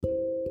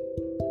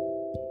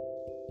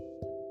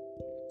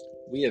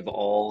We have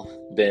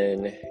all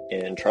been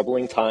in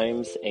troubling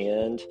times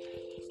and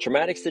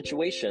traumatic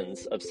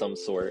situations of some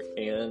sort.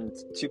 And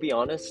to be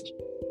honest,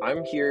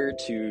 I'm here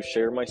to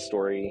share my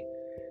story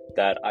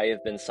that I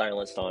have been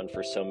silenced on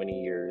for so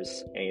many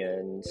years.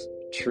 And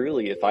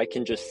truly, if I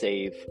can just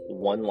save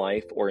one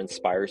life or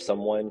inspire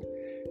someone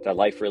that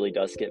life really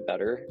does get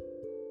better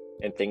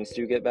and things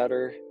do get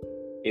better,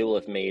 it will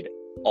have made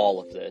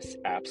all of this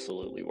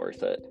absolutely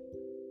worth it.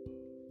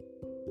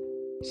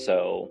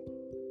 So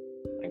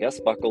I guess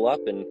buckle up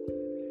and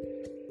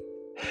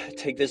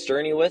take this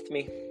journey with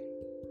me.